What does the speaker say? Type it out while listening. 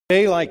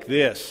Day like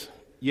this,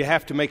 you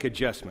have to make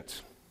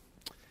adjustments.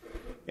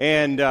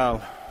 And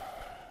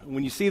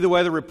when you see the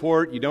weather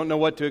report, you don't know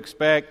what to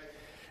expect.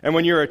 And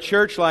when you're a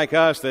church like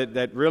us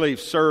that really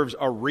serves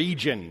a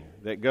region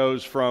that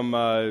goes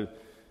from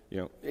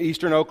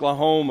eastern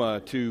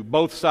Oklahoma to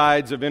both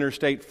sides of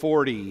Interstate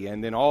 40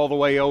 and then all the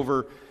way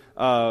over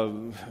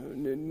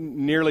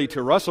nearly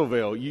to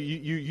Russellville,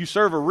 you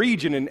serve a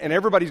region and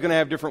everybody's going to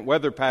have different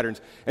weather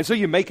patterns. And so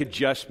you make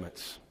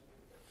adjustments.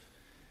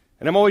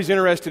 And I'm always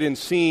interested in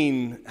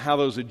seeing how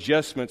those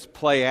adjustments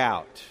play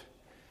out.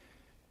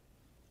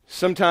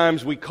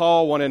 Sometimes we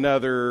call one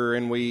another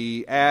and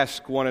we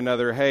ask one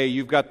another, hey,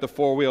 you've got the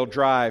four-wheel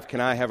drive,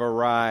 can I have a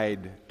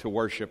ride to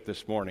worship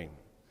this morning?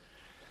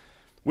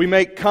 We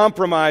make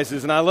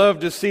compromises, and I love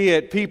to see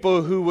it.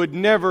 People who would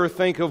never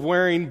think of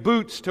wearing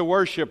boots to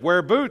worship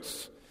wear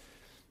boots.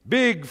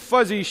 Big,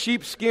 fuzzy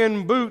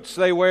sheepskin boots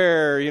they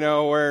wear,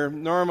 where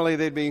normally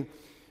they'd be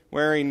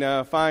wearing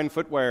fine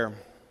footwear.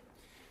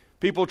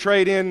 People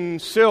trade in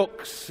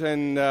silks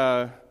and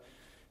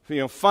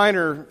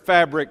finer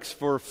fabrics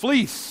for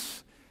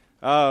fleece.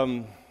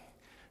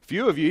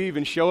 Few of you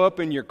even show up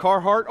in your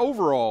Carhartt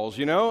overalls.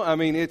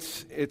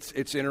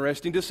 It's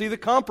interesting to see the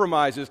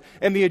compromises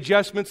and the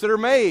adjustments that are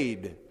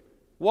made.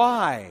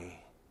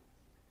 Why?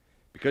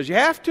 Because you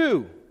have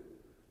to.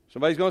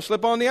 Somebody's going to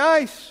slip on the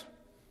ice.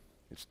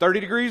 It's 30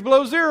 degrees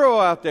below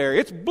zero out there.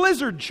 It's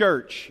blizzard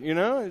church,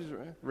 as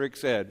Rick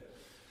said.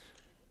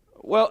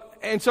 Well,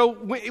 and so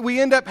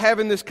we end up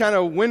having this kind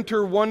of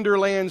winter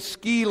wonderland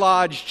ski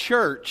lodge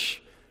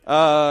church,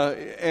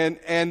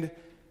 and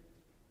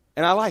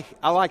I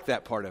like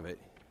that part of it.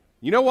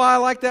 You know why I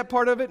like that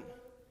part of it?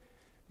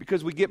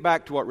 Because we get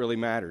back to what really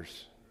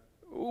matters.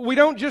 We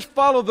don't just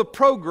follow the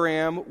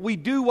program; we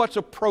do what's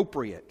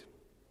appropriate.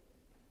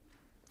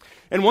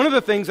 And one of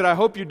the things that I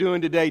hope you're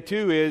doing today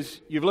too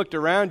is you've looked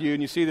around you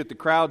and you see that the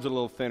crowd's a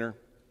little thinner.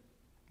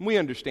 We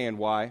understand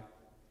why.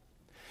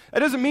 That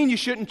doesn't mean you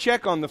shouldn't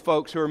check on the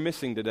folks who are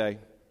missing today.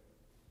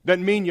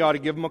 Doesn't mean you ought to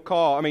give them a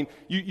call.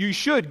 You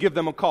should give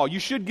them a call. You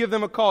should give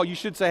them a call. You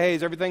should say, hey,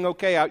 is everything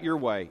okay out your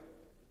way?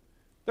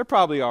 They're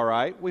probably all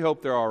right. We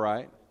hope they're all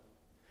right.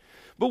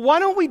 But why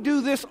don't we do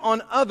this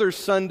on other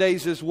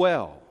Sundays as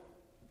well?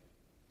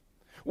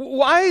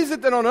 Why is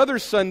it that on other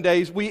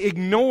Sundays we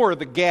ignore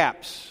the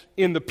gaps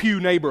in the pew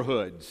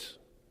neighborhoods?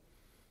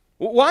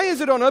 Why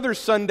is it on other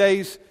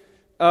Sundays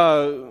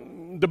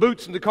the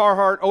boots and the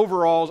Carhartt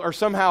overalls are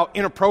somehow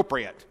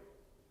inappropriate?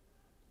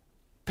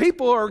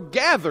 People are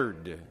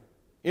gathered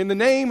in the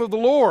name of the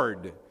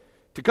Lord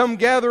to come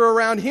gather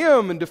around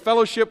Him and to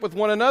fellowship with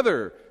one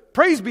another.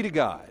 Praise be to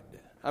God.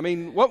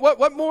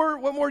 What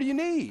more do you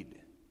need?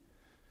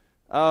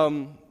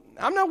 I'm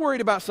not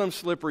worried about some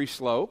slippery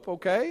slope,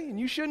 okay? And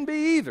you shouldn't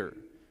be either.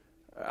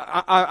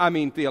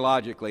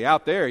 Theologically,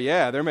 out there,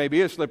 there may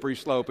be a slippery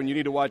slope and you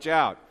need to watch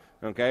out,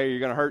 okay? You're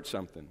going to hurt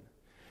something.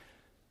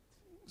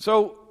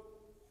 So,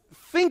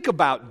 think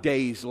about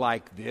days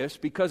like this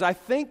because I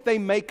think they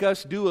make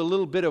us do a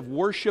little bit of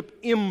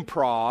worship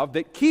improv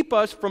that keep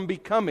us from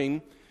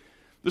becoming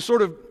the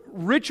sort of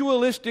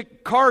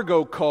ritualistic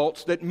cargo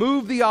cults that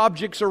move the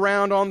objects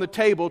around on the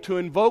table to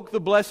invoke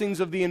the blessings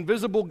of the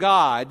invisible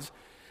gods.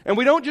 And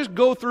we don't just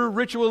go through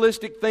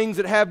ritualistic things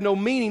that have no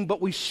meaning,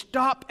 but we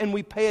stop and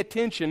we pay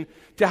attention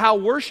to how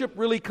worship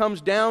really comes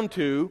down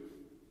to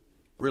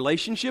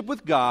relationship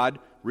with God,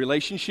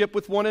 relationship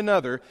with one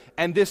another,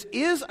 and this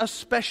is a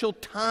special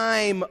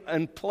time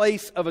and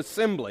place of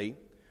assembly,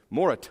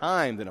 more a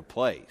time than a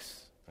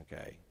place,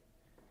 okay?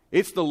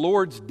 It's the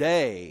Lord's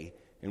day,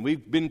 and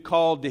we've been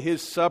called to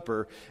His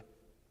supper,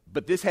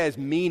 but this has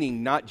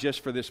meaning not just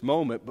for this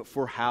moment, but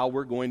for how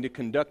we're going to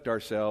conduct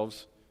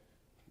ourselves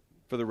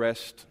for the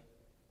rest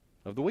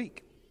of the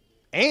week,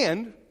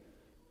 and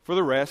for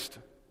the rest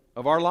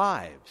of our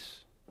lives.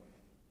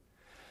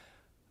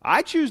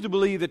 I choose to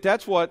believe that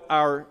that's what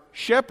our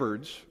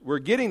shepherds were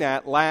getting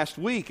at last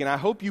week, and I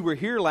hope you were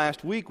here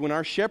last week when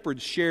our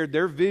shepherds shared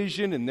their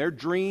vision and their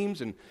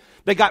dreams, and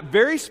they got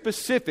very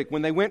specific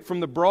when they went from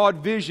the broad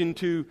vision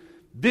to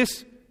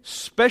this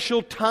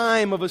special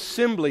time of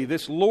assembly,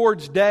 this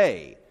Lord's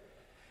Day.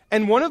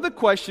 And one of the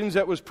questions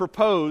that was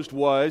proposed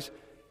was,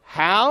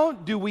 how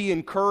do we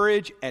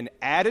encourage an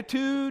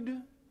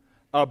attitude,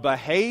 a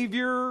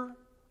behavior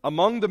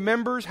among the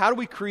members? How do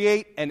we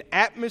create an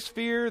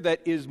atmosphere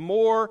that is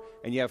more,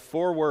 and you have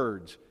 4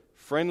 words,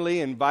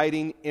 friendly,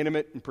 inviting,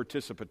 intimate, and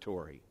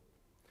participatory?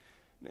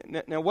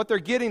 Now, what they're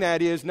getting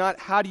at is not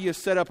how do you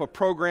set up a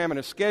program and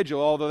a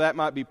schedule, although that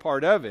might be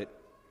part of it,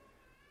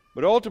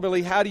 but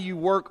ultimately, how do you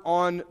work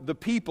on the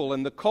people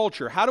and the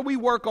culture? How do we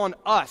work on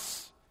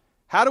us?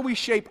 How do we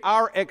shape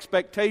our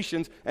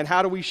expectations, and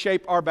how do we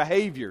shape our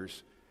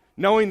behaviors?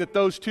 Knowing that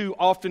those two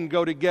often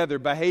go together,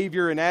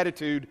 behavior and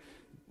attitude,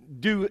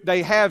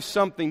 they have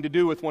something to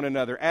do with one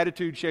another.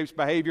 Attitude shapes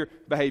behavior.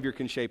 Behavior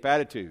can shape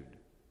attitude.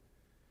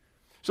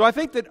 So I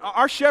think that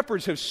our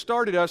shepherds have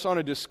started us on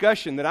a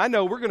discussion that I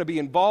know we're going to be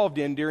involved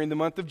in during the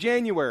month of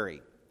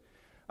January.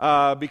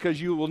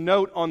 Because you will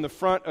note on the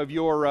front of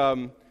your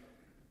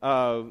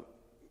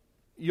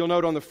you'll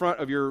note on the front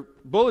of your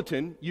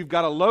bulletin, you've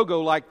got a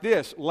logo like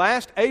this.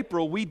 Last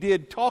April, we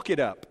did Talk It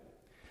Up.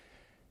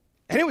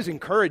 And it was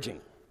encouraging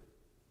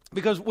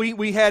because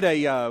we had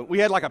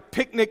like a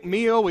picnic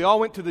meal. We all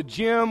went to the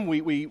gym.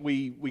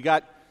 We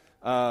got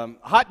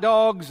hot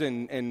dogs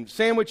and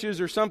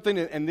sandwiches or something,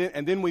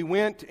 and then we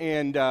went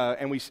and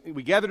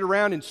we gathered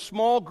around in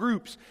small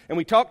groups, and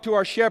we talked to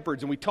our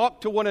shepherds, and we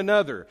talked to one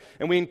another,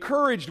 and we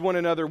encouraged one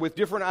another with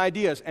different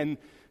ideas. And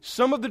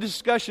some of the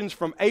discussions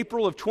from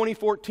April of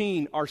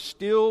 2014 are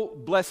still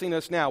blessing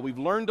us now. We've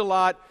learned a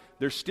lot.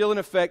 They're still in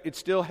effect. It's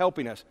still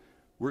helping us.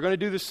 We're going to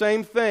do the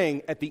same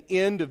thing at the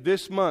end of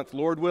this month,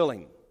 Lord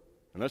willing.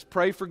 And let's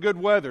pray for good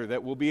weather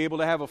that we'll be able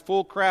to have a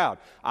full crowd.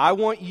 I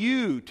want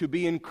you to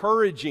be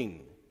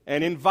encouraging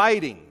and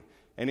inviting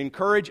and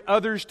encourage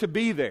others to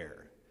be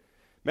there.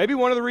 Maybe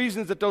one of the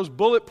reasons that those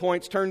bullet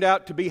points turned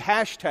out to be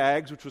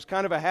hashtags, which was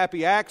kind of a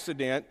happy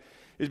accident,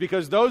 is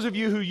because those of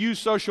you who use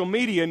social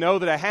media know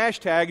that a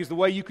hashtag is the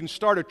way you can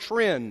start a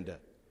trend.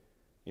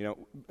 You know,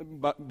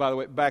 by the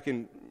way, back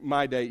in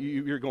my day,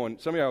 you're going,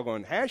 some of y'all are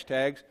going,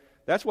 hashtags?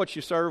 That's what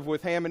you serve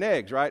with ham and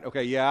eggs, right?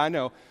 Okay, yeah, I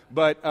know.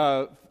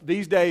 But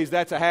these days,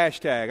 that's a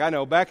hashtag. I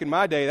know. Back in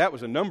my day, that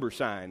was a number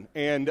sign.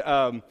 And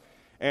I'm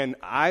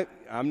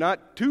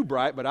not too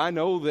bright, but I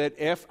know that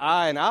F,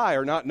 I, and I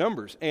are not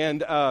numbers.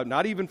 And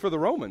not even for the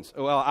Romans.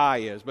 Well, I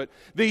is. But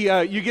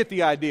you get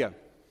the idea.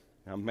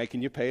 I'm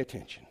making you pay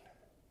attention.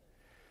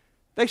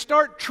 They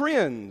start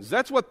trends.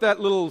 That's what that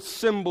little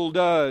symbol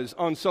does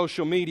on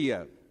social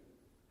media.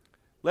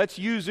 Let's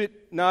use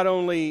it not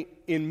only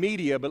in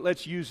media, but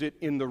let's use it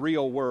in the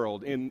real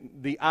world, in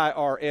the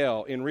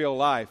IRL, in real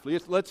life.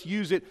 Let's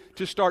use it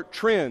to start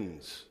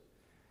trends.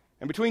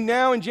 And between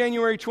now and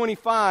January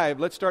 25,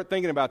 let's start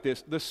thinking about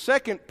this. The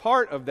second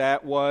part of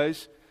that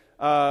was,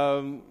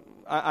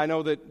 I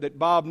know that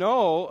Bob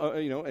Knoll,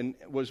 and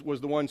was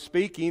the one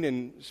speaking,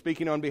 and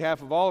speaking on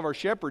behalf of all of our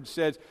shepherds,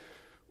 says,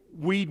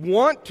 we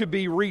want to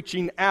be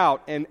reaching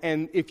out,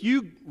 and if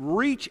you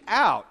reach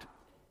out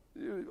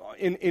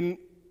in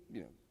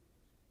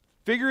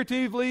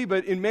figuratively,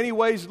 but in many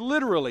ways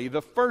literally,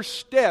 the first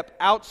step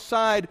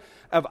outside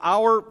of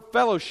our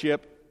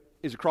fellowship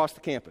is across the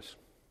campus.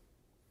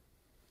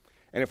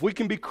 And if we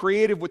can be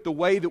creative with the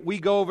way that we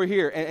go over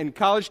here, and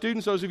college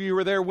students, those of you who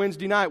were there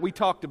Wednesday night, we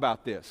talked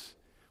about this.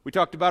 We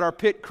talked about our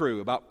pit crew,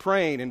 about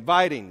praying,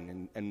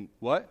 inviting, and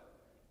what?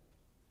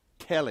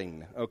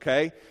 Telling,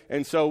 okay?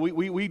 And so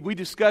we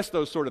discussed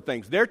those sort of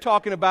things. They're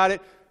talking about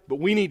it, but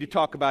we need to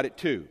talk about it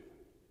too,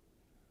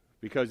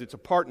 because it's a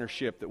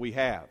partnership that we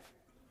have.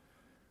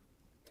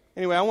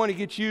 Anyway, I want to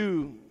get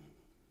you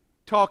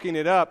talking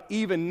it up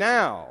even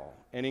now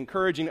and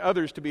encouraging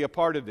others to be a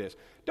part of this.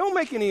 Don't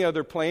make any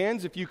other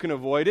plans if you can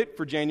avoid it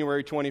for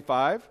January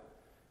 25,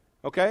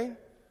 okay?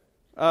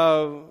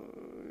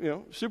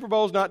 Super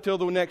Bowl's not till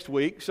the next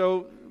week,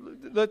 so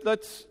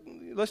let's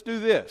do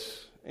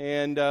this.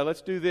 And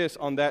let's do this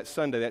on that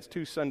Sunday. That's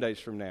 2 Sundays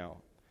from now.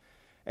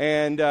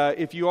 And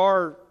if you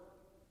are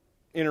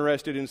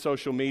interested in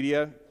social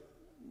media,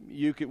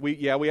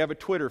 we have a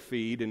Twitter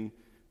feed, and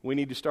we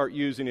need to start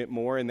using it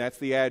more, and that's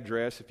the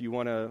address if you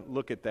want to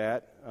look at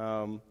that.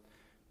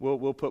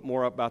 We'll put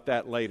more about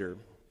that later.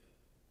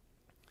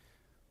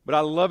 But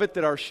I love it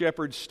that our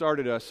shepherds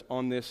started us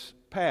on this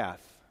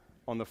path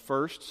on the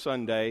first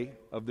Sunday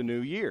of the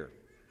new year.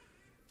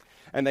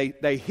 And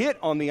they hit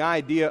on the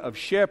idea of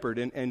shepherd,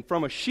 and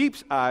from a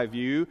sheep's eye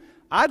view,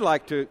 I'd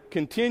like to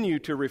continue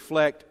to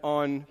reflect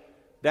on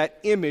that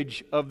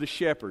image of the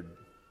shepherd.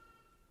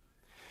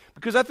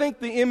 Because I think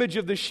the image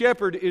of the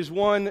shepherd is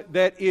one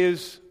that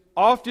is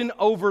often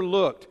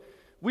overlooked.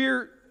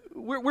 We're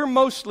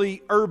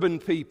mostly urban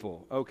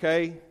people,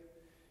 okay?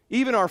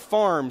 Even our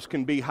farms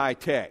can be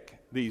high-tech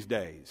these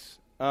days.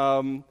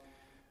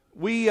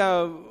 We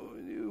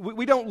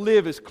don't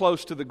live as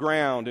close to the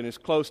ground and as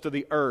close to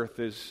the earth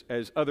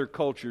as other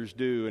cultures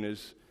do and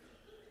as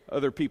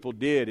other people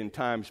did in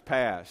times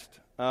past.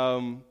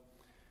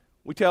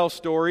 We tell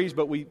stories,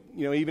 but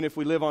even if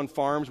we live on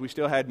farms, we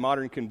still had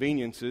modern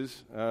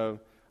conveniences.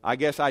 I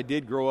guess I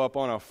did grow up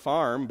on a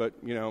farm, but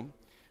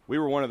we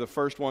were one of the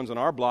first ones on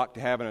our block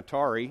to have an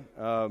Atari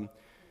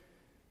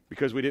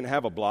because we didn't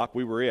have a block;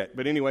 we were it.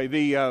 But anyway,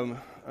 the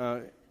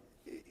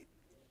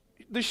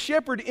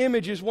shepherd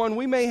image is one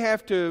we may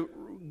have to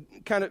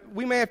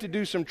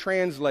do some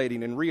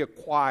translating and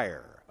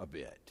reacquire a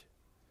bit.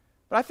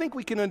 But I think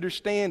we can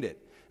understand it.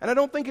 And I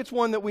don't think it's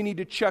one that we need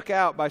to chuck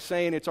out by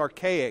saying it's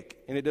archaic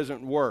and it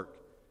doesn't work.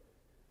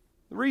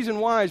 The reason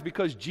why is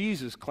because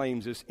Jesus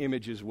claims this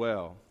image as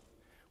well.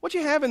 What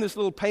you have in this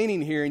little painting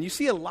here, and you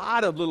see a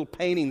lot of little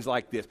paintings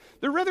like this,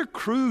 they're rather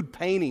crude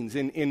paintings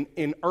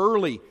in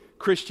early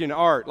Christian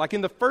art, like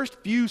in the first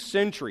few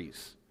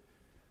centuries.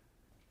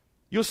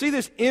 You'll see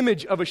this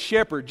image of a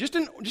shepherd, just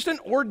an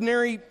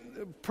ordinary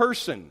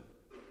person.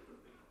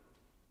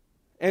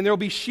 And there'll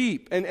be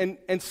sheep.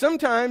 And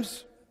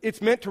sometimes it's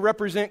meant to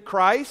represent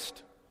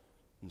Christ,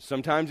 and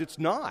sometimes it's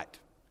not.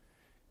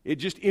 It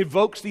just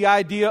evokes the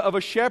idea of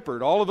a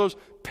shepherd. All of those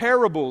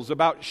parables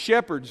about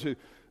shepherds,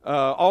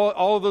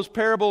 all of those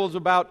parables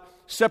about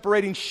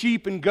separating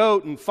sheep and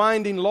goat and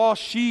finding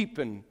lost sheep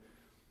and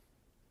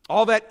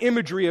all that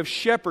imagery of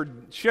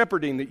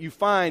shepherding that you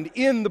find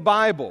in the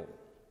Bible.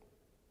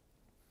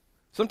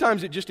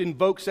 Sometimes it just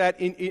invokes that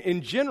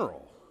in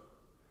general.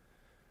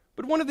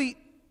 But one of the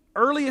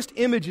earliest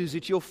images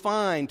that you'll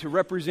find to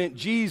represent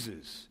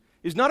Jesus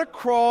is not a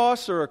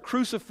cross or a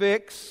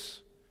crucifix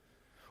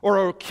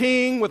or a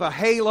king with a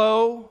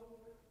halo,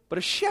 but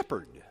a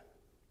shepherd.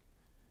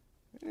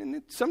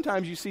 And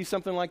sometimes you see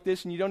something like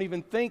this and you don't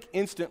even think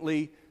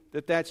instantly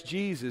that that's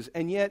Jesus,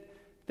 and yet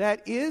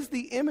that is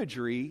the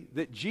imagery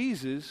that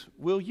Jesus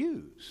will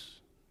use.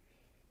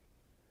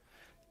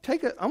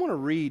 I want to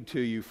read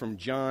to you from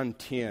John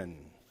 10.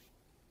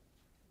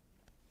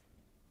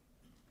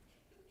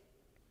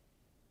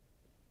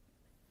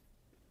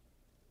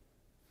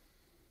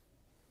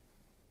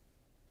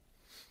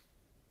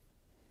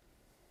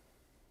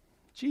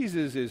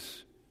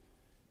 Jesus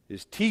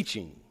is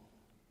teaching.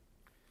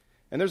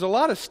 And there's a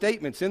lot of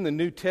statements in the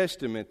New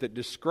Testament that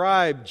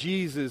describe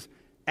Jesus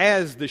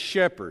as the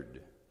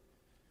shepherd.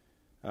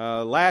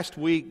 Last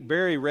week,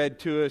 Barry read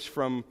to us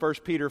from 1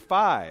 Peter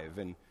 5,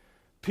 and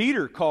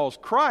Peter calls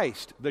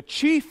Christ the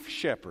chief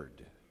shepherd.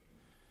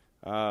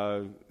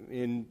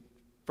 In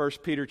 1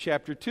 Peter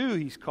chapter 2,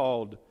 he's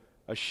called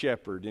a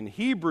shepherd. In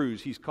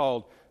Hebrews, he's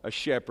called a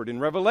shepherd. In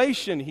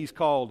Revelation, he's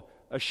called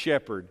a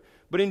shepherd.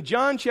 But in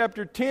John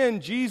chapter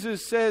 10,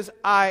 Jesus says,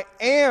 I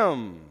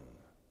am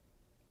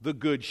the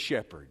good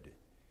shepherd.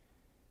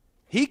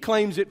 He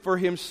claims it for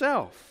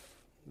himself.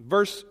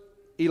 Verse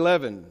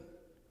 11,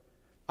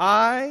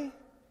 I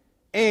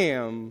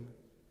am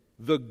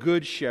the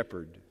good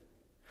shepherd.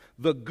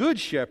 The good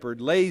shepherd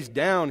lays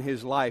down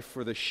his life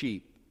for the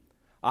sheep.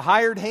 A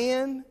hired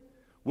hand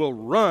will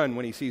run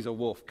when he sees a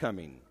wolf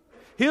coming.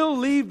 He'll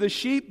leave the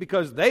sheep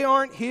because they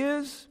aren't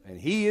his, and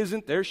he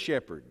isn't their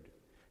shepherd.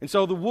 And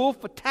so the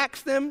wolf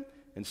attacks them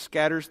and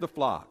scatters the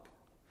flock.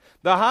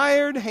 The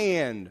hired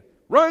hand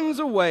runs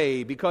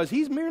away because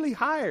he's merely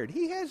hired.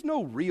 He has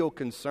no real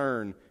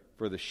concern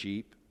for the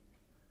sheep.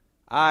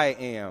 I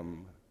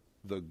am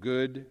the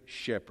good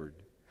shepherd.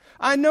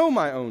 I know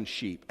my own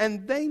sheep,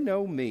 and they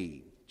know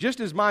me, just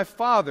as my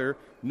Father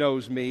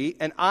knows me,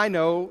 and I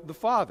know the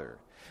Father.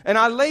 And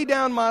I lay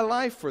down my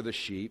life for the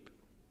sheep.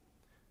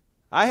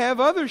 I have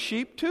other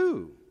sheep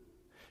too,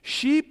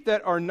 sheep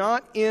that are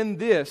not in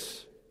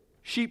this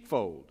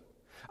sheepfold.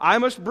 I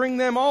must bring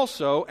them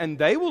also, and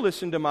they will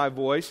listen to my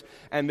voice,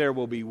 and there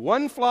will be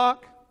one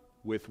flock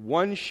with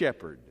one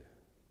shepherd.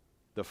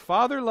 The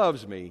Father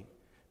loves me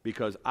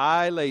because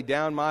I lay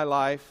down my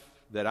life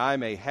that I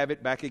may have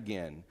it back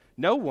again.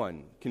 No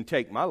one can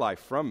take my life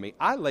from me.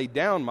 I lay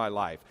down my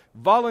life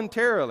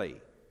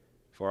voluntarily,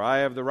 for I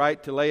have the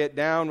right to lay it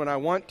down when I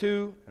want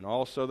to, and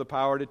also the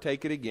power to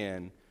take it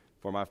again,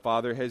 for my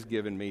Father has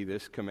given me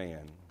this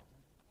command.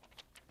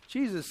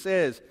 Jesus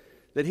says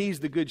that he's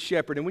the good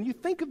shepherd. And when you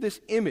think of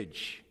this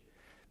image,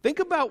 think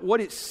about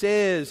what it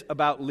says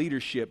about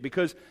leadership,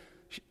 because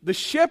the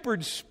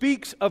shepherd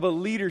speaks of a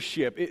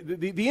leadership.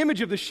 The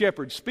image of the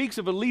shepherd speaks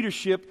of a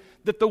leadership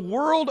that the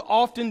world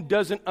often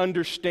doesn't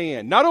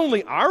understand. Not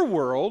only our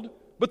world,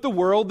 but the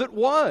world that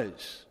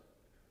was.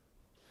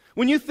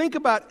 When you think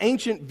about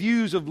ancient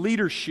views of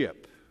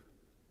leadership,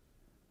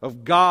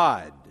 of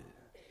God,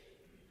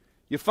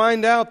 you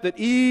find out that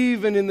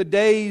even in the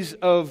days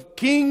of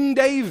King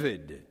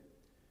David,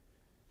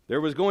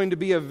 there was going to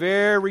be a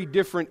very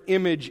different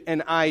image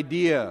and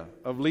idea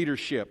of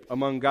leadership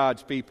among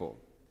God's people.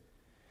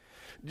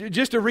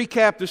 Just to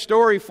recap the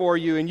story for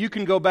you, and you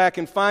can go back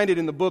and find it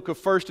in the book of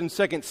 1 and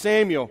 2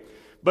 Samuel,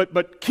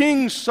 but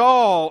King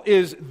Saul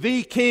is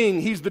the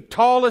king. He's the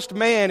tallest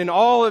man in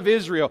all of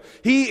Israel.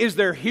 He is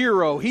their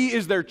hero. He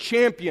is their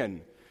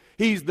champion.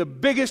 He's the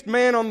biggest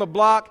man on the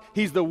block.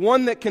 He's the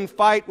one that can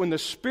fight. When the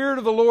Spirit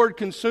of the Lord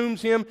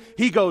consumes him,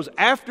 he goes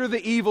after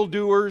the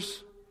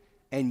evildoers,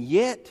 and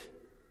yet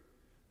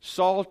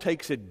Saul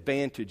takes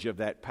advantage of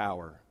that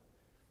power,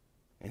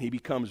 and he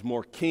becomes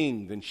more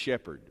king than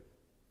shepherd.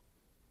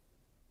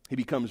 He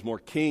becomes more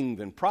king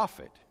than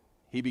prophet.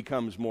 He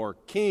becomes more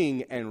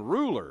king and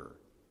ruler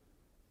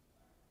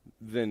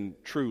than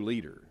true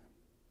leader.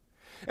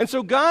 And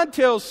so God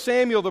tells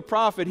Samuel the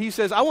prophet, he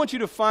says, I want you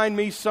to find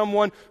me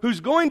someone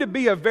who's going to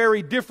be a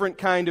very different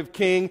kind of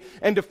king,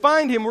 and to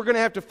find him, we're going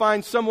to have to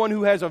find someone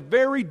who has a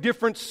very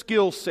different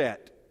skill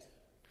set.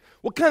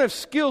 What kind of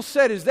skill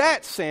set is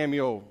that,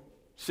 Samuel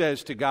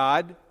says to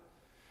God?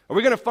 Are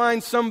we going to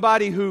find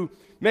somebody who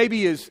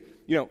maybe is,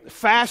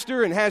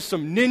 faster and has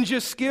some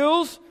ninja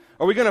skills?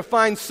 Are we going to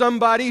find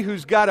somebody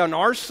who's got an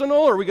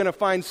arsenal? Are we going to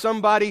find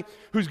somebody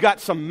who's got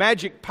some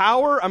magic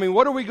power? I mean,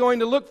 what are we going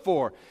to look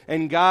for?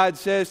 And God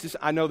says,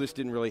 I know this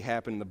didn't really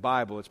happen in the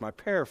Bible. It's my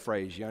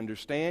paraphrase. You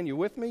understand? You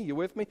with me? You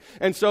with me?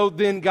 And so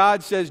then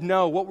God says,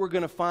 no, what we're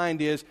going to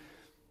find is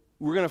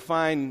we're going to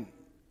find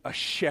a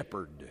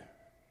shepherd.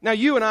 Now,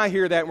 you and I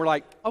hear that and we're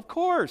like, of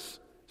course,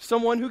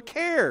 someone who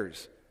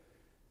cares.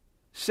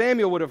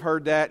 Samuel would have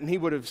heard that and he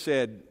would have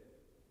said,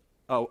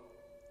 oh,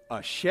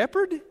 a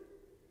shepherd?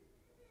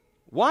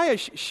 Why?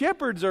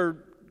 Shepherds are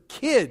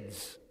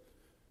kids.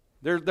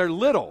 They're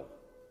little.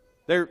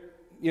 They're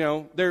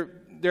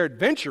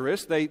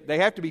adventurous. They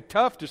have to be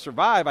tough to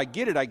survive. I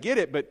get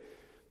it, but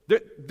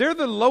they're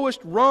the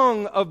lowest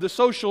rung of the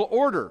social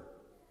order.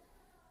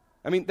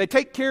 I mean, they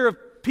take care of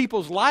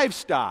people's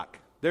livestock.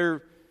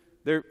 They're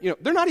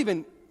not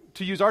even,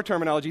 to use our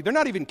terminology, they're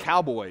not even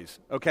cowboys,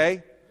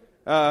 okay?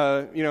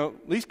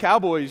 These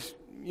cowboys,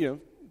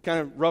 kind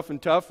of rough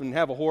and tough and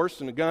have a horse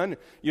and a gun,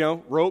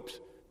 ropes.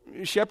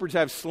 Shepherds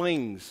have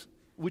slings,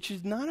 which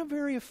is not a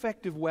very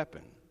effective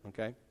weapon,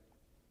 okay?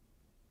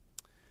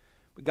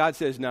 But God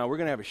says, no, we're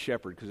going to have a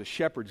shepherd because a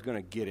shepherd's going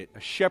to get it. A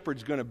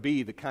shepherd's going to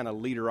be the kind of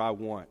leader I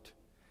want.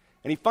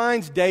 And he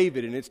finds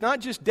David, and it's not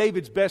just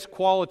David's best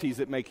qualities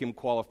that make him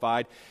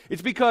qualified.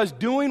 It's because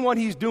doing what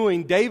he's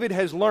doing, David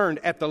has learned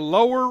at the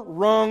lower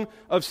rung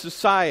of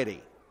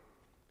society.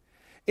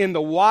 In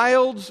the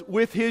wilds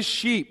with his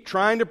sheep,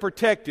 trying to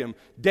protect him,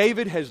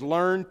 David has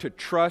learned to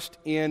trust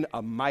in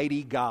a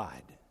mighty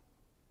God.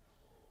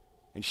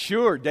 And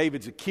sure,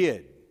 David's a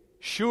kid.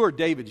 Sure,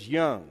 David's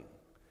young.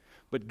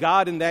 But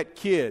God and that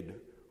kid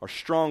are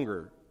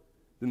stronger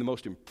than the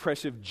most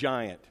impressive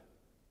giant,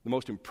 the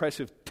most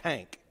impressive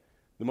tank,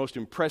 the most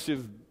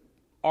impressive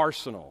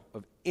arsenal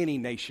of any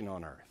nation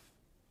on earth.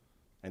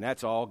 And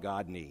that's all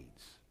God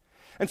needs.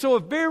 And so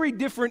a very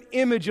different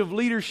image of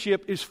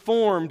leadership is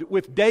formed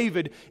with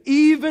David,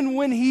 even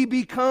when he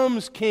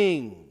becomes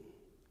king.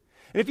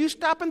 And if you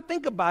stop and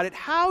think about it,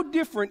 how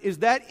different is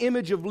that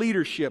image of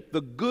leadership, the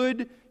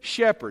good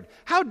shepherd?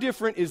 How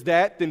different is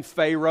that than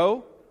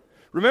Pharaoh?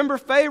 Remember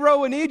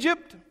Pharaoh in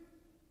Egypt?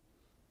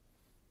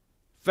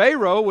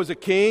 Pharaoh was a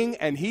king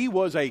and he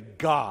was a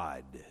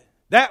god.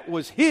 That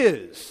was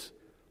his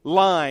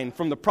line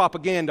from the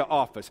propaganda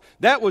office.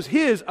 That was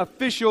his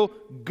official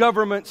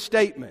government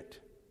statement.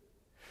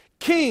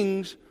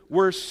 Kings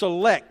were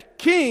select.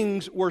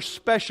 Kings were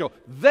special.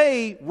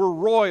 They were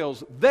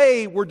royals.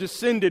 They were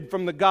descended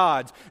from the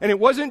gods. And it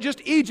wasn't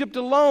just Egypt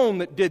alone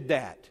that did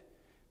that.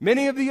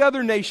 Many of the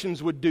other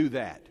nations would do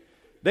that.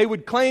 They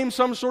would claim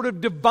some sort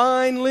of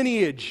divine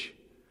lineage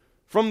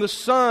from the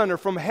sun or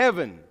from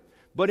heaven.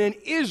 But in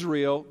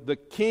Israel, the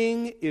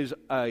king is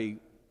a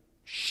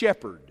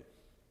shepherd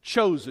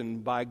chosen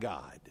by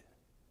God.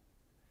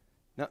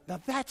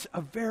 Now that's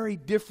a very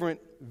different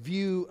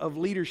view of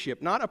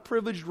leadership, not a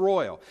privileged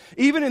royal.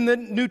 Even in the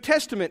New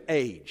Testament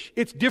age,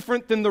 it's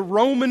different than the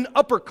Roman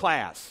upper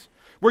class,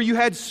 where you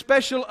had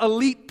special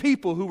elite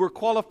people who were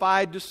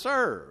qualified to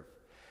serve.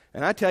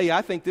 And I tell you,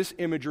 I think this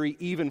imagery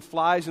even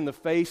flies in the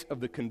face of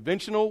the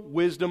conventional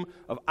wisdom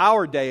of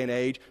our day and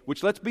age,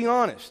 which, let's be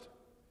honest,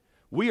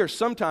 we are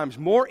sometimes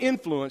more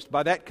influenced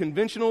by that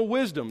conventional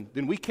wisdom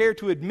than we care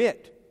to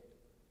admit.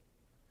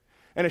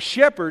 And a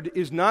shepherd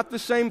is not the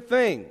same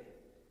thing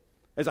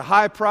as a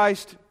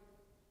high-priced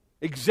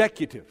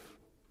executive.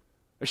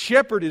 A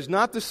shepherd is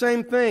not the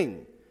same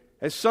thing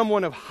as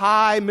someone of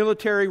high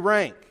military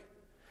rank.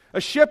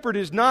 A shepherd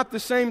is not the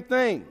same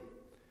thing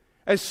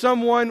as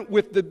someone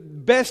with the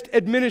best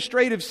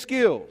administrative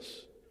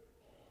skills.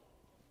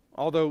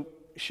 Although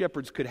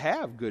shepherds could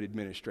have good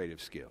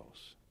administrative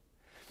skills.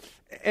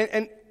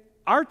 And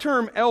our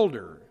term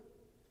elder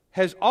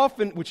has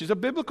often, which is a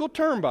biblical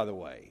term by the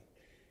way,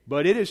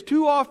 but it has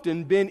too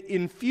often been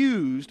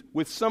infused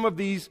with some of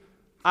these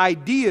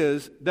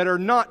ideas that are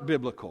not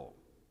biblical.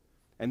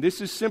 And this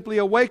is simply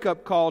a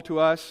wake-up call to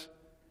us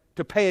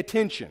to pay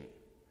attention,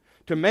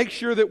 to make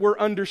sure that we're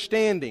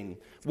understanding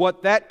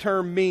what that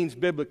term means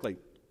biblically.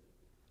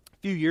 A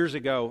few years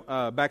ago,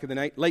 back in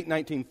the late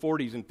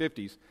 1940s and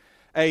 50s,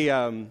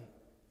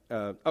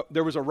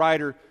 there was a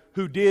writer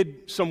who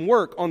did some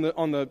work on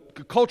the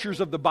cultures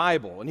of the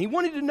Bible. And he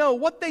wanted to know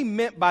what they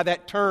meant by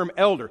that term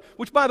elder,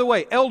 which, by the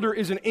way, elder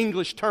is an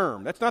English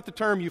term. That's not the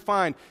term you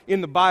find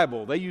in the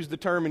Bible. They use the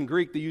term in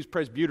Greek, they use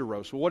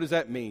presbyteros. Well, what does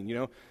that mean?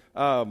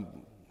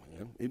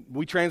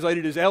 We translate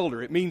it as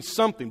elder. It means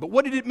something. But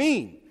what did it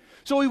mean?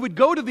 So he would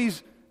go to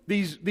these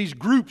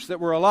groups that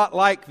were a lot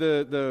like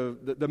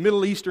the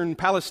Middle Eastern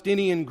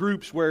Palestinian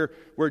groups where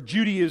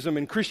Judaism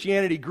and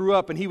Christianity grew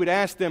up, and he would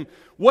ask them,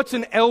 what's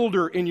an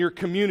elder in your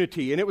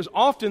community? And it was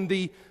often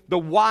the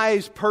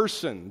wise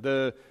person,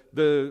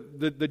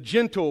 the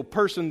gentle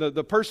person,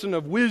 the person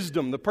of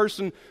wisdom, the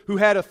person who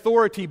had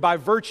authority by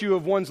virtue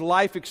of one's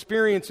life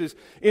experiences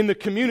in the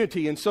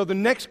community. And so the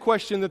next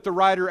question that the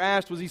writer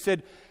asked was, he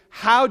said,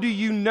 how do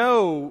you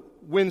know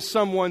when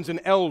someone's an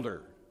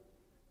elder?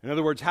 In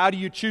other words, how do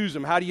you choose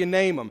them? How do you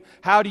name them?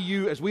 How do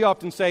you, as we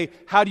often say,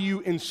 how do you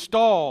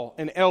install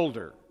an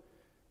elder?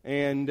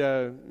 And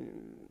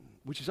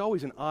which is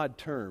always an odd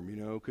term,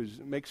 because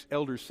it makes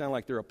elders sound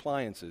like they're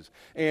appliances,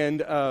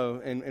 and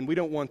we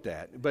don't want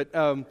that. But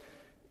so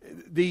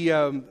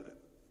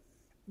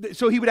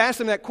he would ask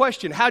them that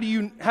question: how do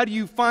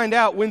you find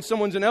out when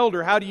someone's an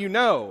elder? How do you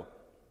know?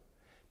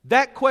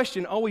 That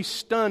question always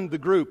stunned the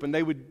group, and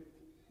they would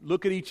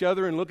look at each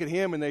other and look at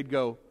him, and they'd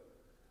go,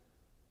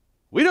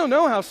 we don't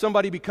know how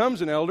somebody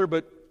becomes an elder,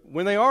 but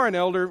when they are an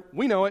elder,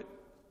 we know it.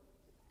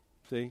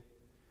 See?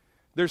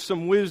 There's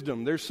some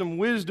wisdom. There's some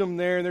wisdom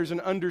there, and there's an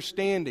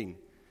understanding.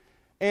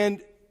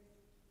 And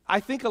I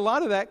think a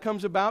lot of that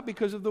comes about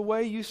because of the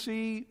way you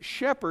see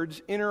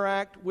shepherds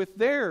interact with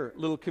their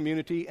little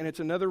community, and it's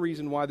another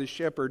reason why the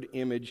shepherd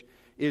image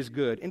is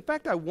good. In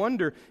fact, I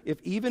wonder if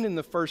even in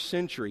the first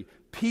century,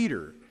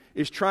 Peter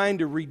is trying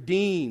to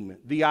redeem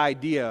the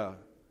idea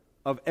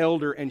of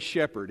elder and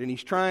shepherd. And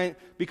he's trying,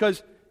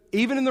 because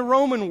even in the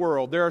Roman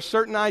world, there are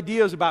certain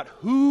ideas about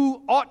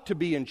who ought to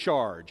be in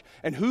charge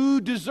and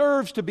who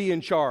deserves to be in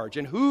charge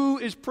and who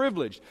is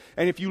privileged.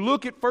 And if you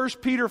look at 1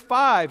 Peter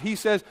 5, he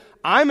says,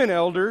 I'm an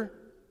elder.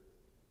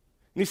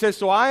 And he says,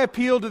 so I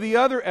appeal to the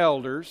other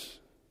elders.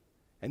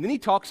 And then he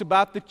talks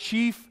about the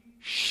chief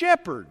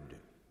shepherd.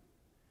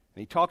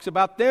 And he talks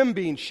about them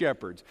being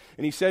shepherds.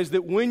 And he says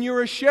that when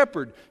you're a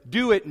shepherd,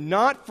 do it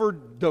not for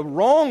the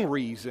wrong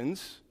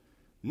reasons,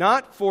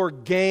 not for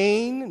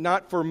gain,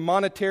 not for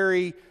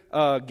monetary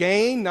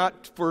gain,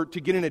 not to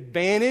get an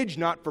advantage,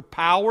 not for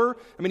power.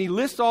 I mean, he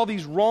lists all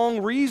these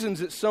wrong reasons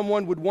that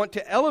someone would want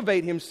to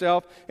elevate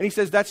himself, and he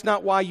says that's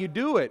not why you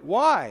do it.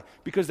 Why?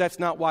 Because that's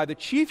not why the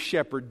chief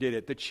shepherd did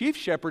it. The chief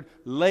shepherd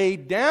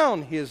laid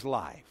down his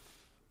life.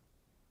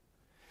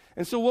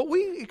 And so what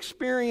we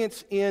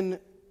experience in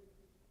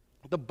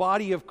the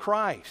body of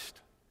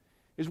Christ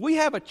is we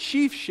have a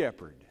chief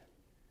shepherd,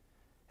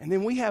 and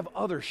then we have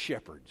other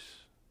shepherds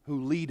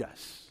who lead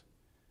us,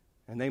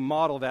 and they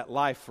model that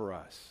life for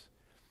us.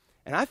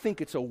 And I think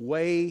it's a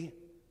way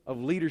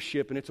of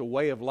leadership, and it's a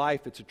way of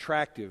life that's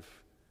attractive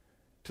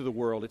to the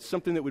world. It's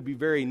something that would be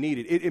very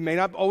needed. It may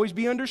not always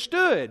be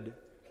understood,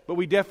 but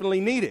we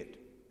definitely need it.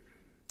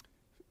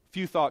 A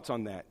few thoughts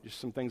on that, just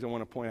some things I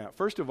want to point out.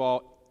 First of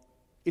all,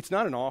 it's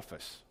not an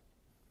office.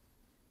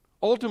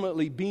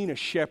 Ultimately, being a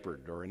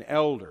shepherd or an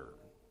elder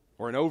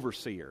or an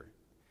overseer,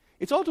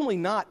 it's ultimately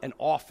not an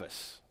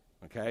office,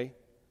 okay?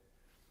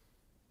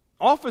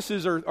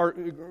 Offices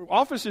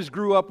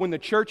grew up when the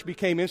church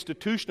became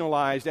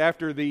institutionalized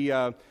after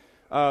the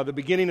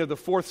beginning of the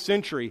 4th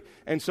century,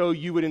 and so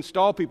you would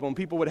install people, and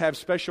people would have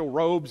special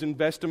robes and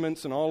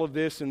vestments and all of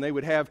this, and they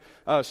would have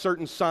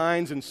certain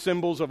signs and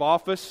symbols of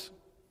office.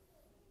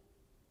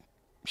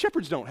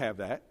 Shepherds don't have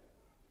that.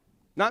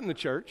 Not in the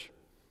church.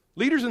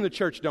 Leaders in the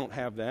church don't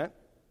have that.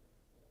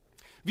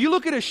 If you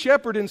look at a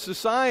shepherd in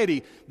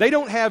society,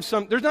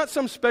 there's not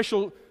some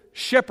special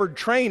shepherd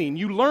training.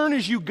 You learn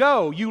as you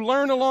go. You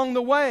learn along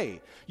the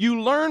way.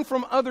 You learn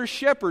from other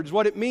shepherds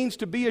what it means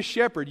to be a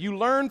shepherd. You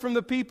learn from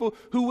the people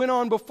who went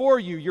on before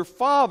you. Your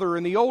father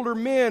and the older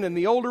men and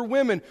the older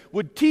women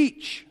would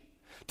teach.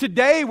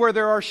 Today, where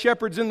there are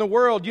shepherds in the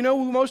world, you know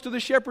who most of the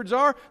shepherds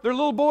are? They're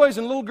little boys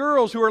and little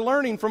girls who are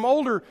learning from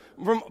older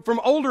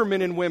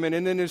men and women.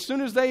 And then as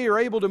soon as they are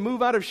able to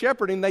move out of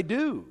shepherding, they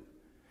do.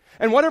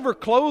 And whatever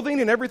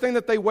clothing and everything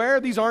that they wear,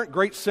 these aren't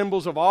great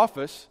symbols of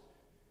office.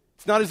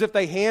 It's not as if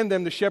they hand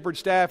them the shepherd's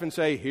staff and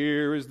say,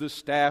 here is the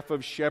staff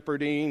of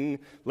shepherding.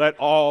 Let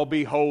all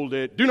behold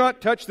it. Do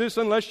not touch this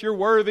unless you're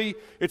worthy.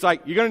 It's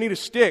like, you're going to need a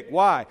stick.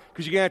 Why?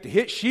 Because you're going to have to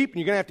hit sheep and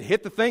you're going to have to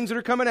hit the things that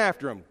are coming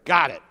after them.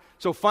 Got it.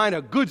 So find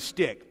a good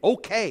stick.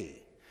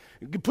 Okay.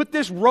 Put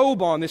this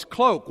robe on, this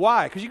cloak.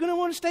 Why? Because you're going to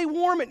want to stay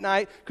warm at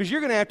night because you're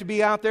going to have to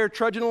be out there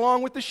trudging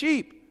along with the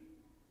sheep.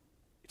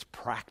 It's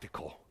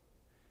practical.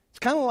 It's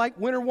kind of like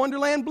Winter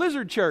Wonderland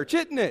Blizzard Church,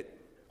 isn't it?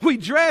 We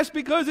dress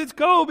because it's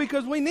cold,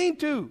 because we need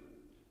to.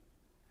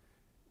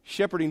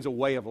 Shepherding's a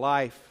way of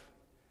life.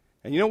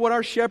 And you know what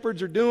our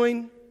shepherds are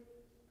doing?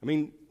 I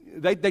mean,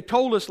 they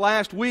told us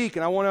last week,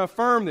 and I want to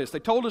affirm this, they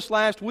told us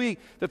last week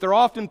that they're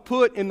often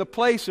put in the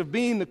place of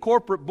being the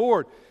corporate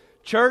board.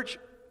 Church,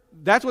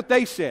 that's what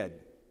they said.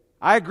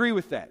 I agree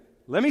with that.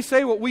 Let me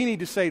say what we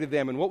need to say to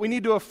them and what we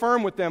need to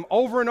affirm with them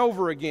over and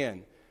over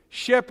again.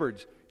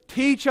 Shepherds,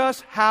 teach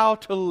us how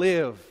to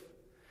live.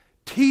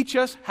 Teach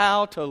us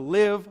how to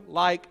live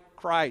like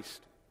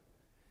Christ.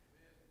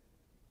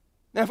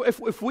 Now,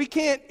 if we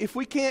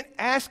can't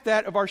ask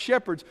that of our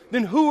shepherds,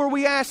 then who are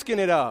we asking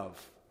it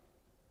of?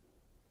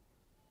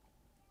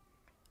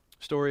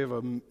 Story of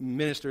a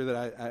minister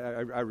that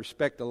I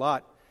respect a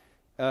lot.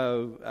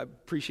 I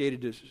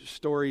appreciated the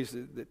stories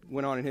that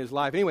went on in his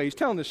life. Anyway, he's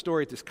telling this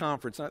story at this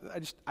conference.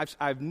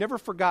 I've never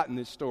forgotten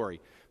this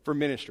story for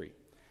ministry.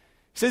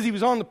 He says he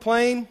was on the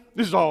plane.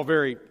 This is all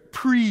very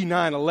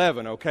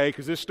pre-9/11, okay,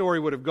 because this story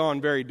would have gone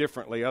very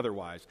differently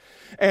otherwise.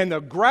 And the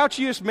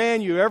grouchiest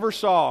man you ever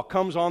saw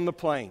comes on the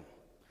plane,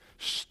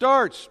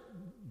 starts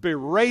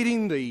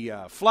berating the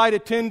flight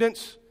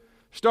attendants,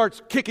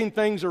 starts kicking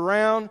things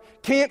around,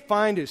 can't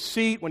find his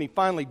seat. When he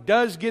finally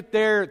does get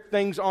there,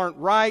 things aren't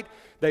right.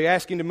 They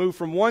ask him to move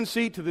from one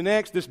seat to the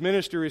next. This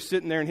minister is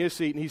sitting there in his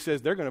seat, and he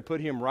says, they're going to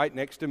put him right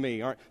next to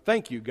me.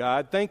 Thank you,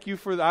 God. Thank you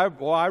for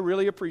that. I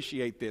really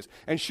appreciate this.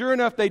 And sure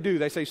enough, they do.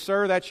 They say,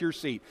 sir, that's your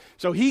seat.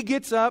 So he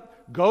gets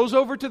up, goes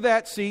over to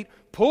that seat,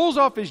 pulls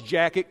off his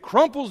jacket,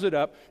 crumples it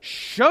up,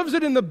 shoves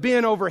it in the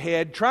bin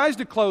overhead, tries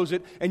to close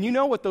it, and you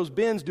know what those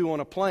bins do on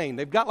a plane.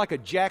 They've got like a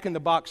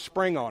jack-in-the-box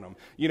spring on them.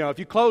 You know, if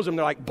you close them,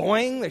 they're like,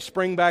 boing, they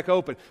spring back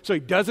open. So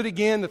he does it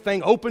again, the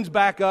thing opens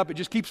back up, it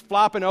just keeps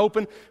flopping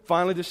open.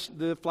 Finally,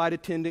 the flight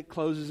attendant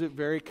closes it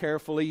very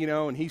carefully, you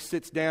know, and he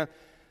sits down.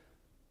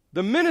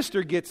 The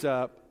minister gets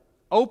up,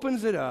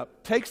 opens it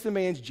up, takes the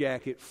man's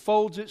jacket,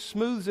 folds it,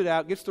 smooths it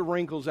out, gets the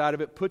wrinkles out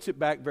of it, puts it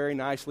back very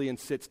nicely, and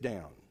sits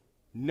down,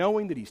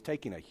 knowing that he's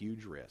taking a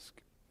huge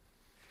risk.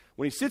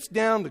 When he sits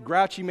down, the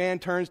grouchy man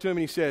turns to him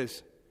and he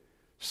says,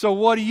 "So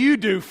what do you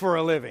do for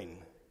a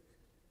living?"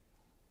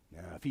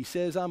 Now, if he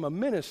says, "I'm a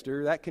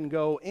minister," that can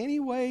go any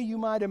way you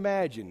might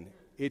imagine.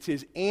 It's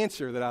his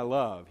answer that I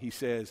love. He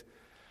says,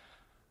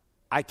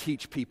 "I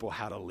teach people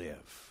how to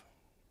live."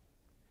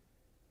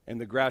 And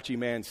the grouchy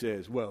man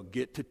says, "Well,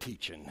 get to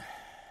teaching."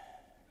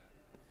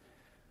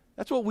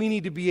 That's what we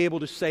need to be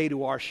able to say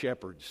to our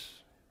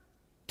shepherds.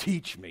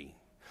 Teach me.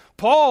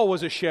 Paul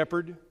was a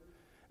shepherd,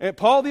 and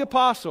Paul the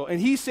apostle,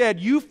 and he said,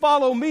 "You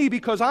follow me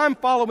because I'm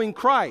following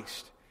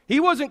Christ." He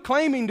wasn't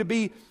claiming to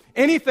be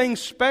anything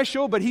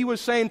special, but he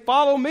was saying,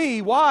 "Follow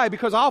me." Why?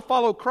 Because I'll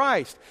follow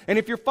Christ. And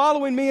if you're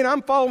following me and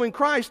I'm following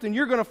Christ, then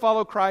you're going to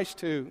follow Christ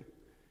too.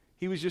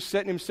 He was just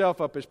setting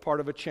himself up as part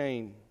of a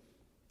chain.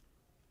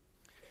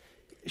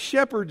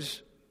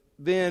 Shepherds,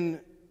 then,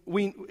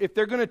 if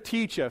they're going to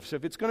teach us,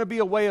 if it's going to be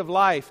a way of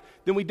life,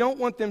 then we don't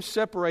want them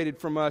separated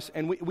from us,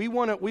 and we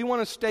want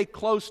to stay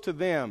close to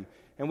them,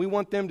 and we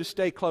want them to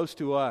stay close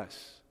to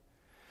us.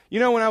 You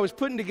know, when I was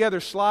putting together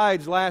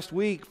slides last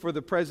week for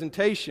the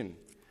presentation,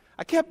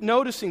 I kept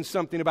noticing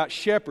something about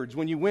shepherds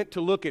when you went to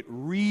look at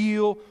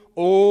real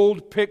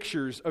old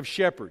pictures of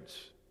shepherds.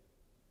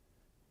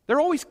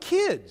 They're always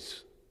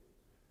kids.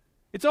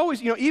 It's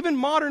always, even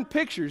modern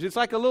pictures, it's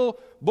like a little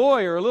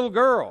boy or a little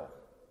girl.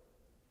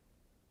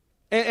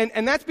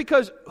 And that's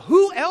because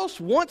who else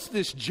wants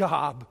this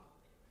job?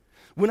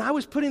 When I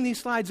was putting these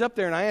slides up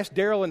there and I asked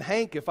Daryl and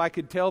Hank if I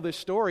could tell this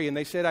story, and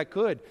they said I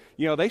could,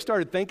 they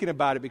started thinking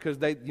about it because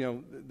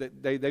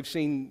they've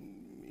seen,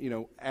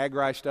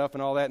 agri stuff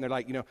and all that, and they're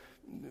like,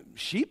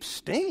 sheep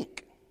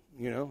stink.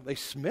 They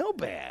smell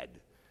bad.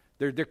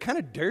 They're kind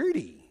of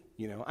dirty.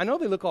 I know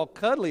they look all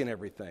cuddly and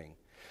everything.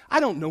 I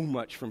don't know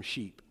much from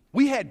sheep.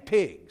 We had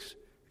pigs.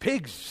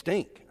 Pigs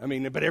stink.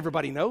 But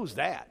everybody knows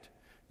that.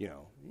 You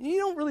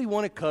don't really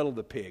want to cuddle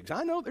the pigs.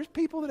 I know there's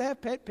people that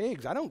have pet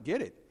pigs. I don't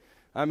get it.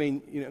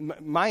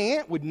 My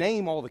aunt would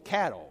name all the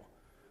cattle,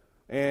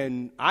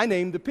 and I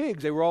named the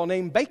pigs. They were all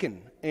named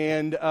Bacon,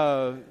 and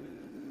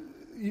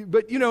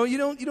but you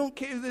don't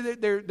care.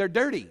 They're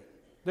dirty.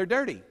 They're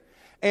dirty,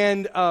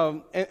 and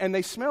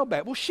they smell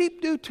bad. Well,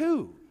 sheep do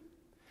too.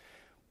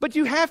 But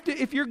you have to,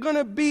 if you're going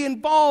to be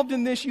involved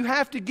in this, you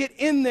have to get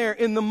in there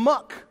in the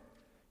muck.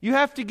 You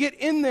have to get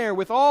in there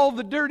with all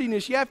the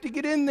dirtiness. You have to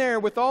get in there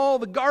with all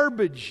the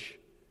garbage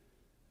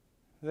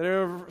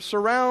that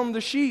surround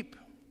the sheep.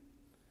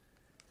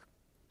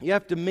 You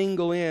have to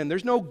mingle in.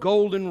 There's no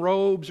golden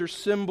robes or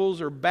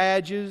symbols or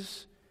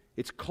badges.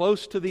 It's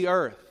close to the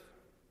earth.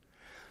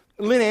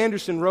 Lynn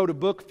Anderson wrote a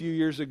book a few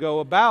years ago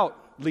about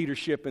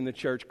leadership in the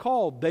church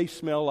called "They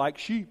Smell Like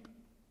Sheep."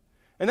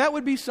 And that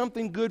would be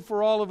something good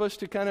for all of us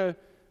to kind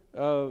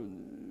of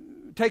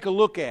take a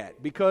look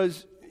at,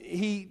 because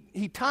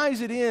he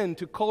ties it in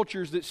to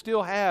cultures that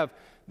still have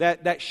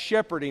that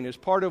shepherding as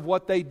part of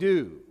what they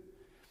do.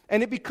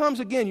 And it becomes,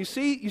 again, you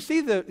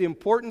see the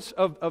importance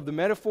of the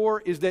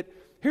metaphor is that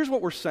here's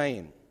what we're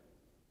saying.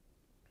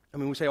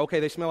 We say, okay,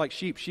 they smell like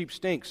sheep. Sheep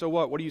stink. So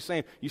what? What are you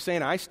saying? You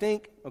saying I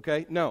stink?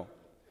 Okay, no.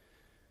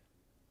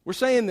 We're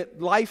saying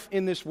that life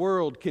in this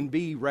world can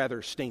be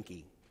rather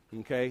stinky.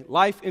 Okay?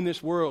 Life in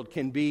this world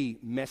can be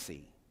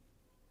messy.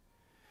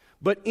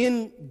 But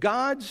in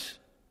God's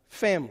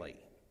family,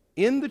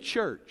 in the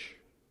church,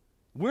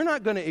 we're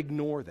not going to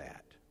ignore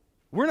that.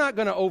 We're not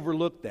going to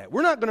overlook that.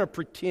 We're not going to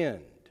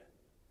pretend.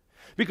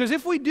 Because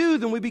if we do,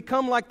 then we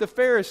become like the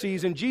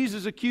Pharisees, and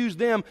Jesus accused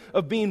them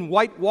of being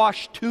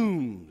whitewashed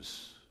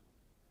tombs.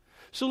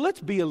 So let's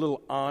be a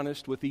little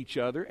honest with each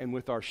other and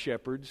with our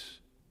shepherds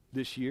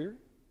this year.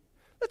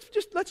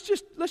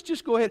 Let's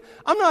just go ahead.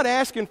 I'm not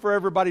asking for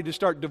everybody to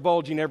start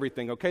divulging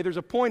everything, okay? There's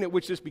a point at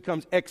which this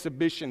becomes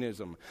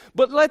exhibitionism.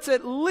 But let's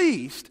at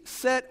least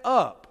set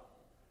up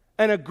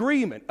an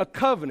agreement, a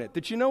covenant,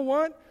 that you know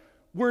what?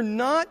 We're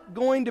not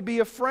going to be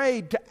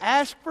afraid to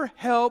ask for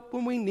help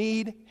when we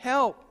need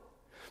help.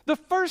 The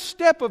first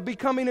step of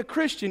becoming a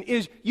Christian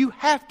is you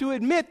have to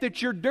admit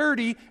that you're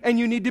dirty and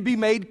you need to be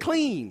made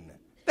clean.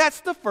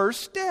 That's the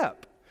first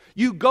step.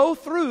 You go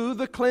through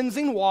the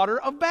cleansing water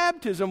of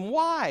baptism.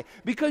 Why?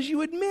 Because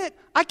you admit,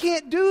 I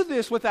can't do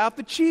this without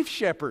the chief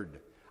shepherd.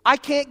 I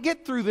can't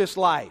get through this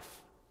life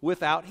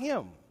without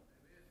him.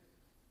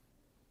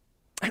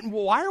 And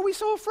why are we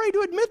so afraid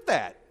to admit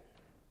that?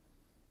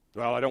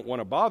 Well, I don't want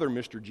to bother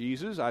Mr.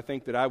 Jesus. I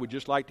think that I would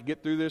just like to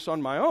get through this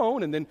on my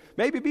own and then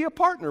maybe be a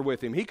partner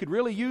with him. He could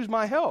really use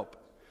my help.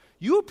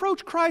 You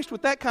approach Christ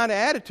with that kind of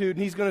attitude,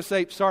 and he's going to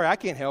say, sorry, I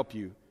can't help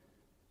you,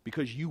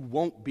 because you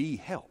won't be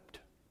helped.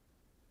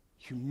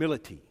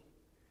 Humility.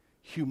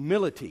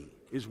 Humility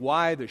is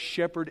why the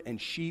shepherd and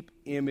sheep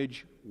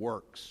image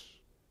works.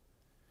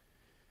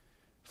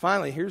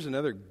 Finally, here's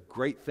another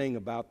great thing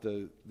about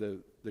the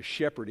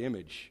shepherd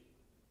image.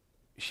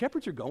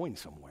 Shepherds are going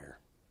somewhere.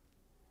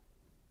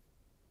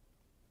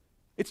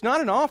 It's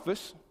not an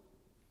office.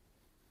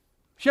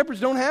 Shepherds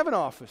don't have an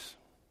office.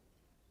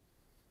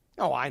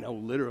 Oh, I know,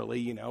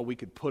 literally, we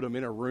could put them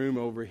in a room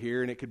over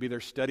here, and it could be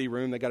their study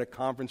room. They got a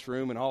conference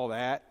room and all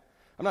that.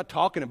 I'm not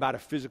talking about a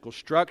physical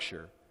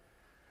structure.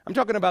 I'm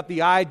talking about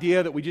the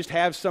idea that we just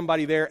have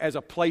somebody there as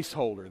a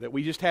placeholder, that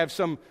we just have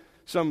some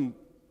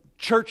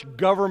church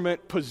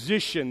government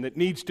position that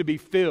needs to be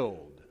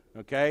filled,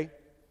 okay?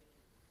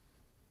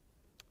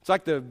 It's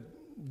like the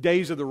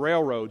days of the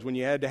railroads when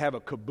you had to have a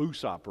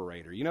caboose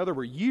operator. There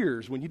were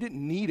years when you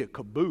didn't need a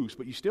caboose,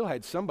 but you still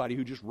had somebody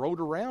who just rode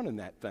around in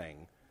that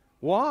thing.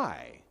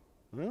 Why?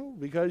 Well,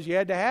 because you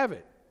had to have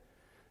it.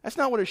 That's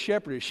not what a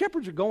shepherd is.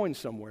 Shepherds are going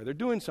somewhere. They're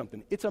doing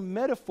something. It's a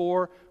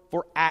metaphor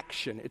for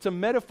action. It's a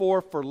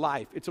metaphor for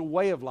life. It's a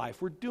way of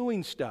life. We're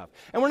doing stuff.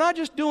 And we're not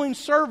just doing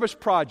service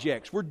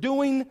projects. We're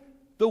doing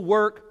the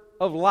work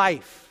of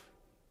life.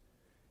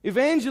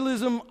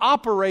 Evangelism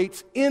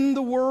operates in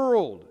the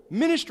world.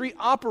 Ministry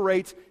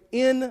operates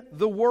in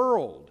the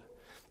world.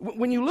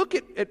 When you look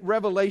at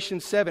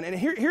Revelation 7, and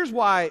here's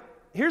where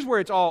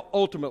it's all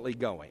ultimately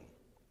going.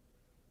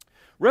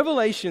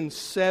 Revelation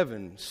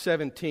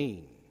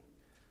 7:17,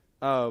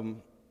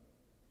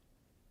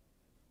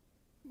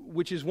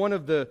 which is one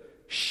of the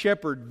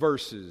shepherd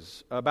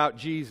verses about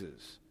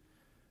Jesus.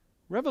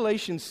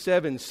 Revelation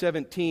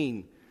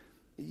 7:17,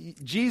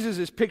 Jesus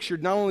is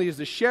pictured not only as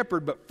the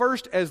shepherd, but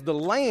first as the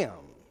lamb.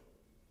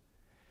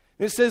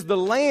 And it says the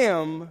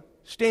lamb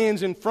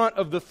stands in front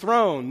of the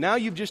throne. Now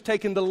you've just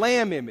taken the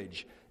lamb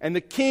image and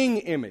the king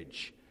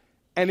image.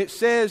 And it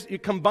says,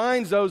 it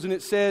combines those, and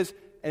it says,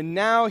 and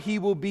now he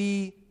will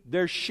be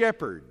their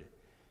shepherd.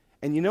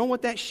 And you know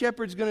what that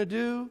shepherd's going to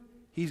do?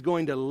 He's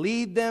going to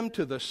lead them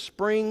to the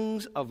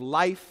springs of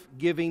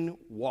life-giving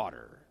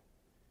water.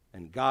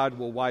 And God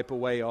will wipe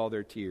away all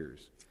their tears.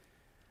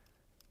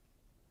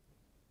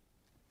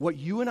 What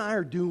you and I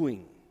are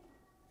doing,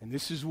 and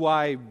this is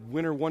why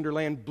Winter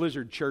Wonderland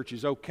Blizzard Church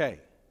is okay,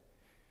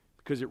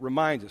 because it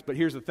reminds us. But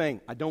here's the thing,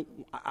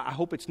 I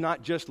hope it's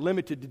not just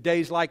limited to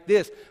days like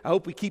this. I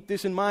hope we keep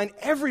this in mind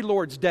every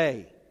Lord's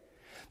Day.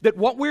 That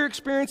what we're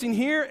experiencing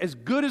here, as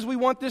good as we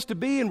want this to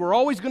be, and we're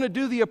always going to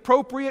do the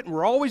appropriate, and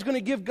we're always going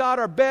to give God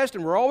our best,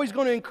 and we're always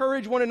going to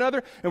encourage one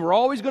another, and we're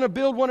always going to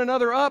build one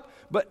another up,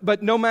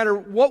 but no matter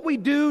what we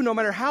do, no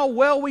matter how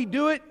well we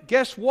do it,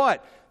 guess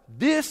what?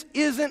 This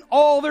isn't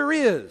all there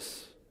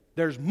is.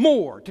 There's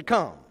more to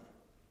come.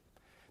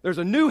 There's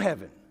a new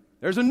heaven.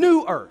 There's a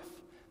new earth.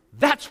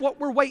 That's what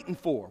we're waiting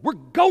for. We're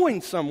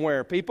going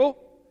somewhere, people.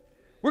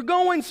 We're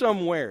going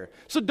somewhere.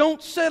 So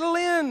don't settle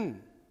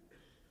in.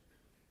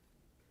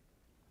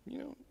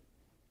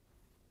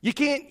 You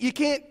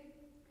can't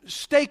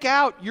stake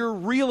out your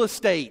real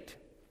estate,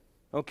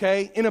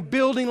 okay, in a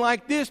building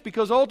like this,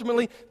 because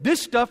ultimately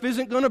this stuff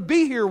isn't going to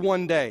be here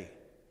one day.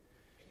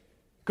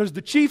 Because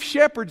the chief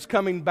shepherd's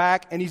coming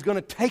back and he's going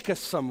to take us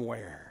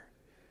somewhere.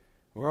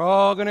 We're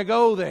all going to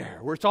go there.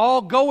 It's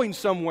all going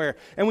somewhere.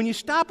 And when you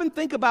stop and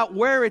think about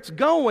where it's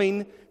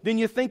going, then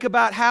you think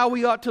about how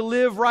we ought to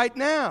live right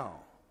now.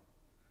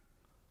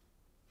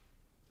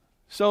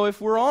 So if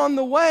we're on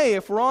the way,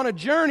 if we're on a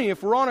journey,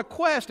 if we're on a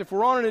quest, if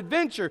we're on an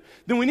adventure,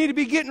 then we need to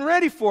be getting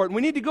ready for it. And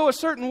we need to go a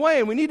certain way,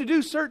 and we need to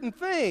do certain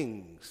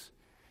things.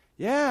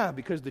 Yeah,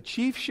 because the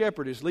chief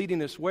shepherd is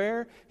leading us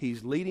where?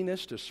 He's leading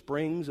us to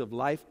springs of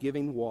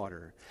life-giving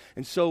water.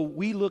 And so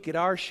we look at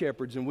our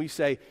shepherds and we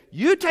say,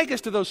 you take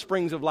us to those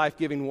springs of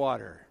life-giving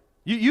water.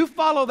 You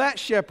follow that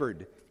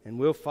shepherd, and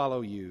we'll follow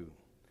you.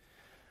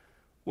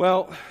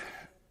 Well,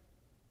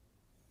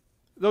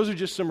 those are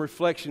just some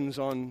reflections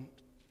on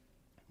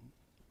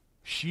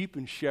sheep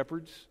and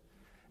shepherds.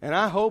 And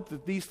I hope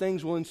that these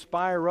things will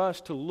inspire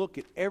us to look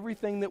at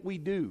everything that we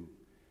do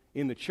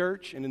in the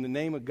church and in the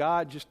name of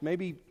God just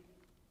maybe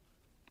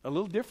a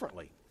little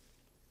differently.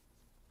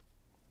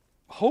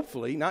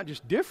 Hopefully, not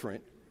just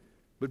different,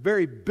 but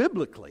very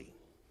biblically.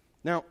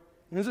 Now,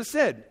 as I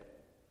said,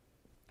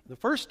 the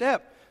first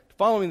step to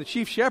following the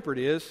chief shepherd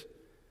is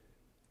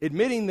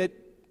admitting that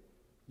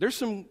there's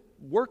some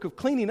work of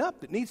cleaning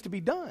up that needs to be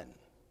done.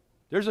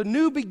 There's a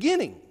new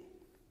beginning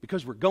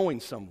because we're going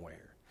somewhere.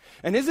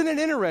 And isn't it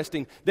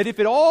interesting that if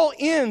it all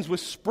ends with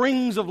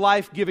springs of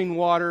life-giving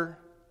water,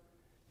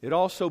 it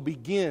also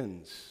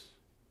begins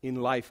in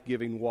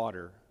life-giving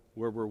water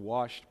where we're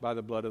washed by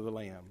the blood of the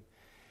Lamb.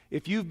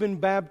 If you've been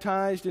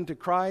baptized into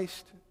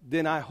Christ,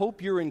 then I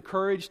hope you're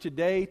encouraged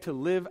today to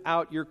live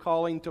out your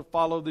calling to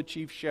follow the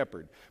chief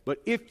shepherd.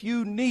 But if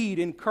you need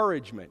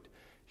encouragement,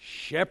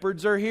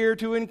 shepherds are here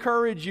to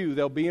encourage you.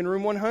 They'll be in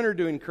room 100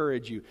 to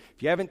encourage you.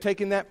 If you haven't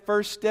taken that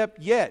first step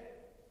yet,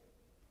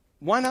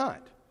 why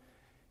not?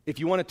 If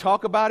you want to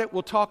talk about it,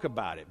 we'll talk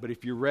about it. But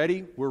if you're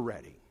ready, we're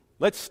ready.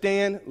 Let's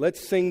stand,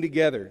 let's sing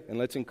together, and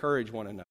let's encourage one another.